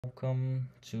Welcome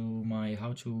to my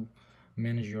how to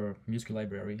manage your music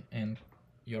library and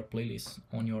your playlist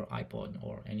on your iPod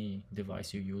or any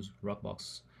device you use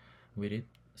Rockbox with it.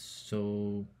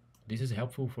 So this is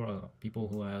helpful for people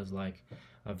who has like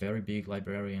a very big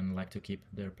library and like to keep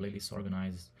their playlists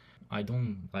organized. I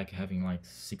don't like having like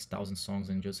 6,000 songs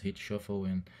and just hit shuffle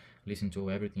and listen to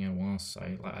everything at once.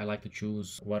 I like to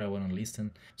choose what I want to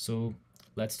listen. So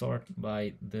let's start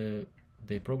by the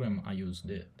program I use.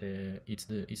 It's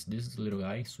this little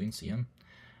guy Swimsian,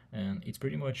 and it's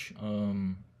pretty much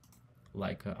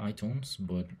like iTunes,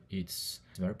 but it's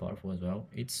very powerful as well.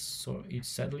 It's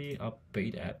sadly a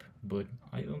paid app, but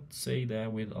I don't say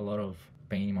that with a lot of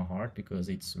pain in my heart because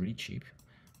it's really cheap.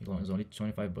 It's only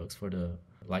 25 bucks for the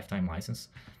lifetime license.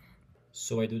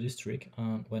 So I do this trick.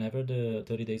 Whenever the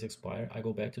 30 days expire, I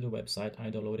go back to the website, I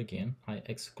download again, I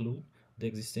exclude the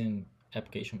existing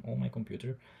application on my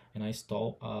computer, and I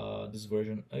install this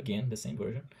version again, the same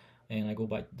version, and I go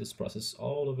by this process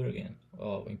all over again,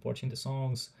 importing the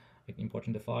songs,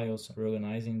 importing the files,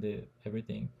 reorganizing the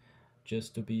everything,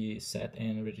 just to be set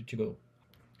and ready to go.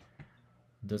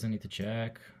 Doesn't need to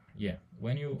check. Yeah,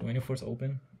 when you first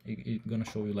open it gonna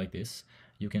show you like this.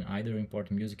 You can either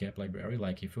import music app library,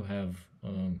 like if you have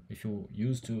if you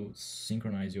used to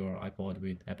synchronize your iPod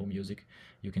with Apple Music,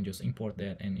 you can just import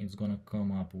that and it's gonna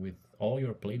come up with all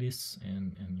your playlists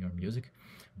and your music.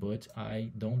 But I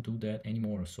don't do that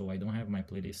anymore, so I don't have my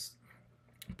playlist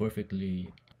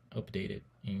perfectly updated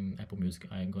in Apple Music.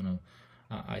 I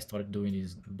started doing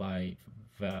this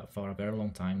for a very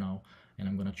long time now, and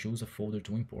I'm gonna choose a folder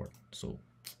to import. So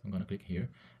I'm gonna click here.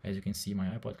 As you can see, my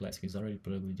iPod Classic is already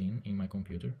plugged in my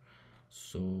computer.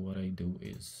 So what I do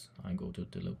is I go to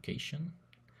the location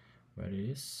where it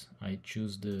is. I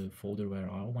choose the folder where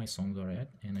all my songs are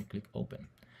at, and I click open.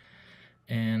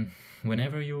 And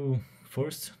whenever you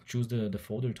first choose the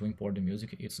folder to import the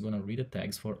music, it's gonna read the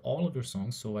tags for all of your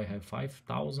songs. So I have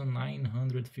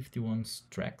 5,951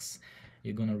 tracks.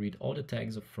 You're gonna read all the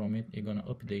tags from it. You're gonna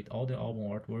update all the album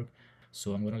artwork.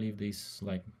 So I'm gonna leave this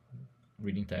like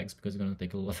reading tags because it's gonna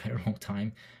take a very long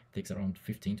time. It takes around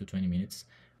 15 to 20 minutes.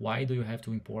 Why do you have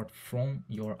to import from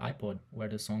your iPod where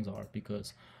the songs are?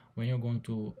 Because when you're going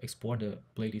to export the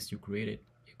playlist you created,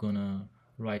 you're gonna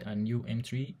write a new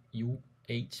M3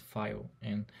 U8 file,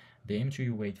 and the M3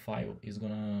 U8 file is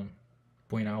gonna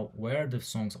point out where the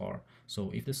songs are. So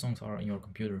if the songs are in your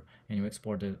computer and you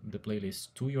export the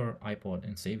playlist to your iPod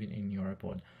and save it in your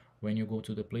iPod, when you go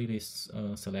to the playlist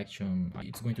selection,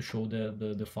 it's going to show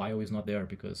the file is not there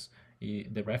because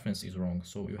the reference is wrong.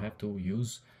 So you have to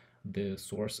use the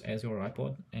source as your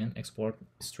iPod and export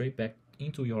straight back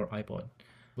into your iPod.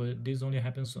 But this only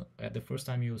happens at the first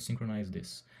time you synchronize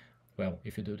this. Well,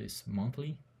 if you do this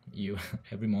monthly, you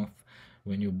every month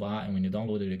when you buy and when you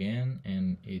download it again,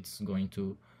 and it's going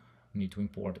to need to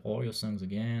import all your songs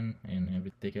again, and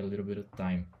it take a little bit of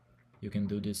time. You can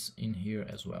do this in here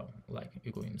as well. Like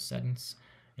you go in settings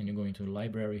and you go into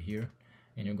library here,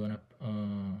 and you're gonna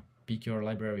pick your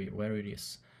library where it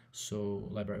is. So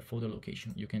library folder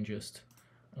location, you can just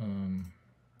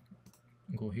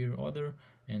go here other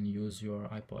and use your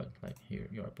iPod, like here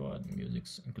your iPod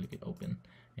musics, and click it open,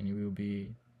 and you will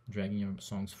be dragging your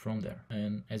songs from there.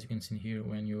 And as you can see here,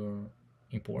 when you're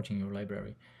importing your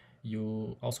library,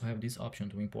 you also have this option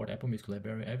to import Apple Music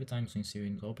library every time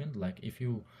Swimsian is opened. Like if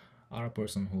you are a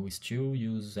person who still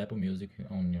uses Apple Music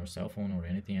on your cell phone or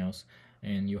anything else,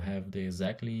 and you have the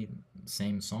exactly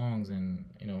same songs and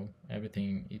you know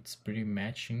everything, it's pretty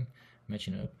matching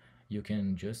up. You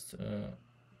can just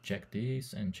check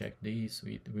this and check this.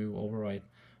 It will override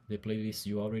the playlist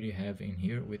you already have in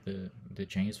here with the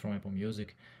changes from Apple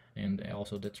Music and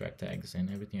also the track tags and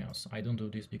everything else. I don't do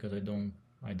this because I don't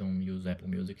use Apple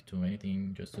Music to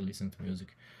anything, just to listen to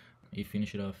music. It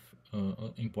finished off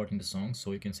importing the songs,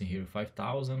 so you can see here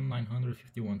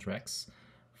 5,951 tracks,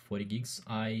 40 gigs.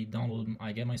 I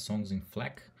get my songs in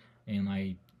FLAC, and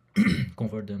I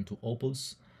convert them to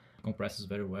Opus. Compresses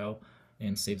very well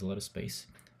and saves a lot of space.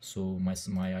 So my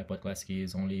iPod Classic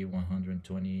is only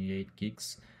 128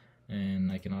 gigs, and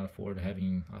I cannot afford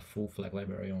having a full FLAC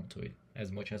library onto it as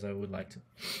much as I would like to.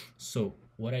 So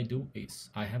what I do is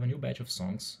I have a new batch of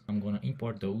songs. I'm gonna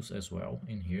import those as well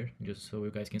in here just so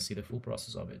you guys can see the full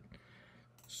process of it.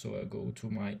 So I go to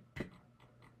my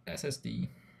SSD,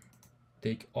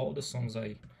 take all the songs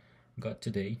I got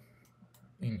today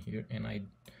in here, and I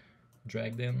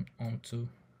drag them onto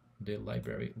the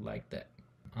library like that.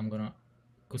 I'm gonna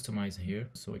customize here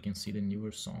so I can see the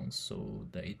newer songs, so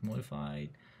date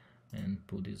modified, and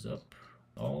pull this up.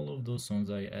 All of those songs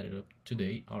I added up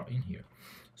today are in here.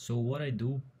 So what I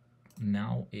do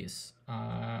now is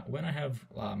when I have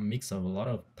a mix of a lot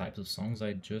of types of songs,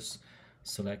 I just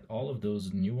select all of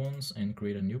those new ones and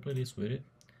create a new playlist with it.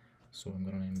 So I'm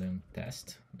gonna name them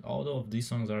test. All of these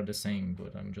songs are the same,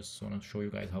 but I'm just gonna show you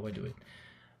guys how I do it.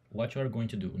 What you are going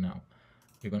to do now,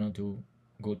 you're gonna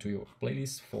go to your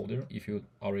playlist folder if you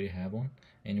already have one,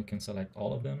 and you can select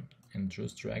all of them and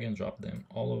just drag and drop them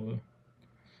all over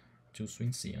to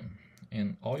Swimsian.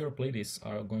 And all your playlists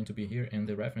are going to be here, and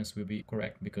the reference will be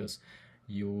correct because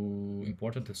you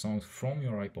imported the songs from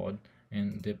your iPod,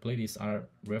 and the playlists are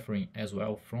referring as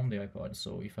well from the iPod.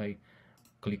 So if I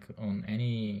click on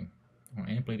any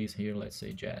playlist here, let's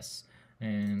say jazz,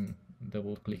 and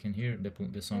double click in here,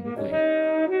 the song will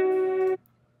play.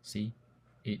 See,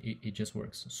 it just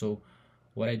works. So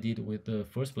what I did with the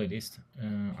first playlist,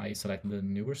 I select the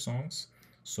newer songs.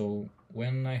 So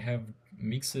when I have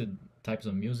mixed types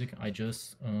of music, I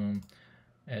just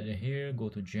add it here, go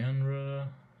to genre,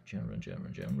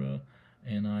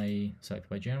 and I select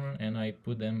by genre, and I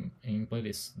put them in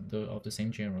playlists of the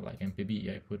same genre, like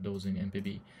MPB. I put those in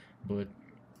MPB, but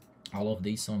all of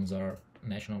these songs are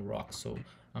national rock, so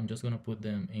I'm just gonna put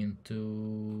them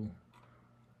into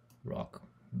rock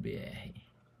BR.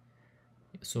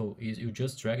 So you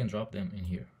just drag and drop them in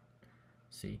here.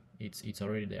 See, it's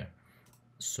already there.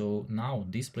 So now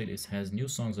this playlist has new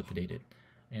songs updated,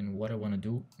 and what I want to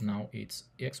do now is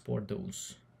export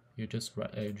those. You just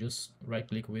right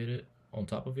click with it on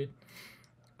top of it,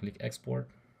 click export,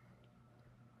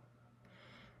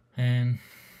 and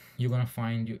you're gonna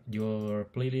find your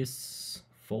playlists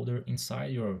folder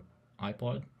inside your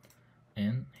iPod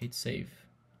and hit save.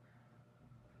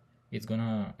 It's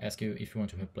gonna ask you if you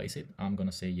want to replace it. I'm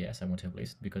gonna say yes, I want to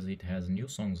replace it because it has new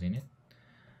songs in it,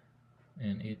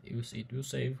 and it will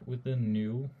save with the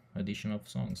new addition of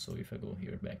songs. So if I go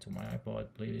here back to my iPod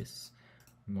playlist,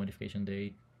 modification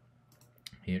date,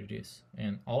 here it is,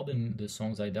 and all the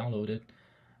songs I downloaded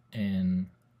and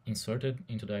inserted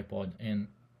into the iPod and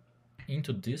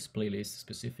into this playlist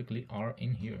specifically are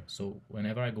in here. So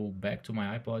whenever I go back to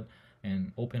my iPod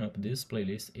and open up this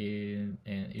playlist, and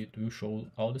it will show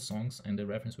all the songs and the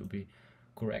reference will be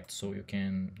correct, so you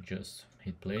can just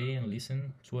hit play and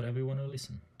listen to whatever you want to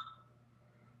listen.